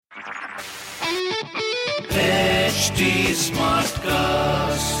HT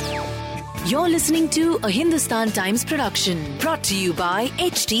Smartcast. You're listening to a Hindustan Times production brought to you by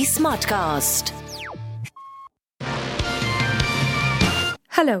HT Smartcast.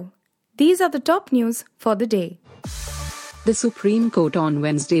 Hello, these are the top news for the day. The Supreme Court on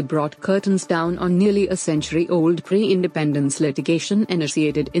Wednesday brought curtains down on nearly a century-old pre-independence litigation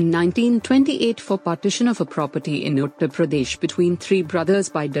initiated in 1928 for partition of a property in Uttar Pradesh between three brothers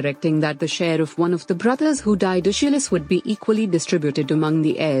by directing that the share of one of the brothers who died childless would be equally distributed among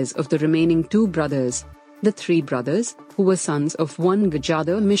the heirs of the remaining two brothers. The three brothers, who were sons of one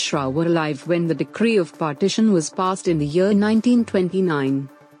Gajadhar Mishra, were alive when the decree of partition was passed in the year 1929.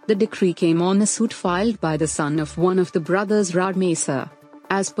 The decree came on a suit filed by the son of one of the brothers, Radmesa.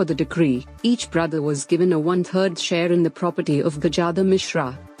 As per the decree, each brother was given a one-third share in the property of Gajadhar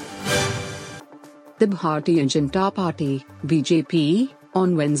Mishra. The Bharatiya Janata Party, BJP,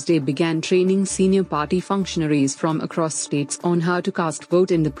 on Wednesday began training senior party functionaries from across states on how to cast vote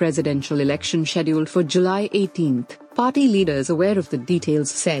in the presidential election scheduled for July 18. Party leaders aware of the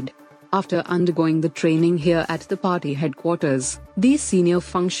details said. After undergoing the training here at the party headquarters, these senior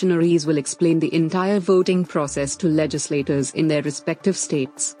functionaries will explain the entire voting process to legislators in their respective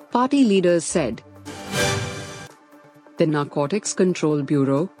states, party leaders said. The Narcotics Control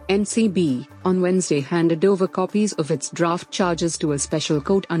Bureau, NCB, on Wednesday handed over copies of its draft charges to a special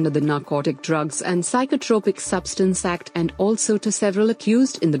court under the Narcotic Drugs and Psychotropic Substance Act and also to several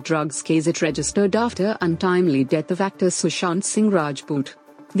accused in the drugs case it registered after untimely death of actor Sushant Singh Rajput.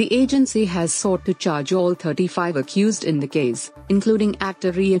 The agency has sought to charge all 35 accused in the case, including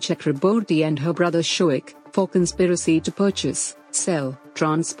actor Riya Chakraborty and her brother Shoaib, for conspiracy to purchase, sell,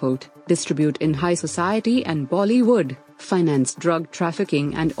 transport, distribute in high society and Bollywood, finance drug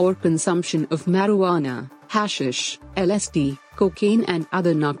trafficking and or consumption of marijuana, hashish, LSD, cocaine and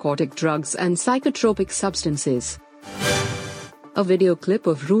other narcotic drugs and psychotropic substances. A video clip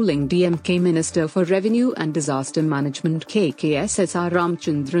of ruling DMK Minister for Revenue and Disaster Management KKSSR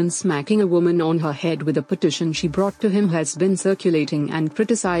Ramchandran smacking a woman on her head with a petition she brought to him has been circulating and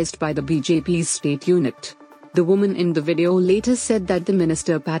criticized by the BJP's state unit. The woman in the video later said that the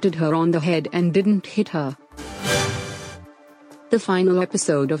minister patted her on the head and didn't hit her. The final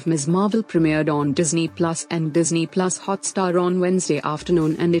episode of Ms. Marvel premiered on Disney Plus and Disney Plus Hotstar on Wednesday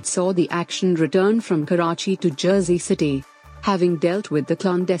afternoon, and it saw the action return from Karachi to Jersey City. Having dealt with the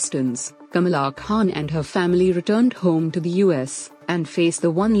clandestines, Kamala Khan and her family returned home to the US and faced the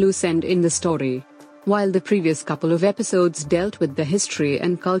one loose end in the story. While the previous couple of episodes dealt with the history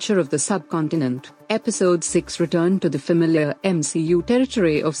and culture of the subcontinent, Episode 6 returned to the familiar MCU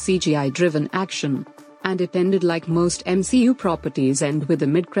territory of CGI-driven action. And it ended like most MCU properties end with a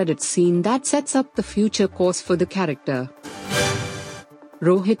mid-credits scene that sets up the future course for the character.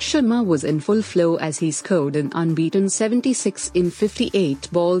 Rohit Sharma was in full flow as he scored an unbeaten 76 in 58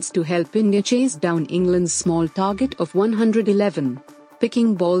 balls to help India chase down England's small target of 111,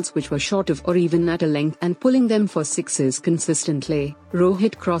 picking balls which were short of or even at a length and pulling them for sixes consistently.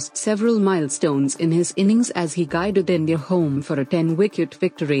 Rohit crossed several milestones in his innings as he guided India home for a 10-wicket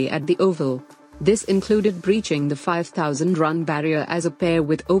victory at the Oval. This included breaching the 5,000-run barrier as a pair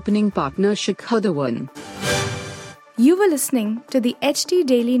with opening partner Shikhar Dhawan. You were listening to the HT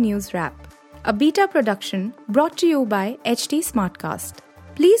Daily News Wrap, a beta production brought to you by HT Smartcast.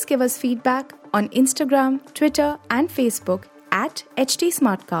 Please give us feedback on Instagram, Twitter and Facebook at HT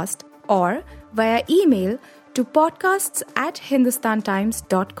Smartcast or via email to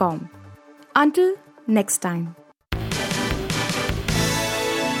podcasts@hindustantimes.com. Until next time.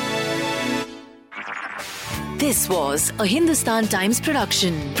 This was a Hindustan Times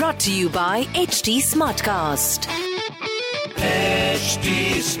production brought to you by HT Smartcast.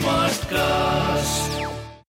 HT Smartcast.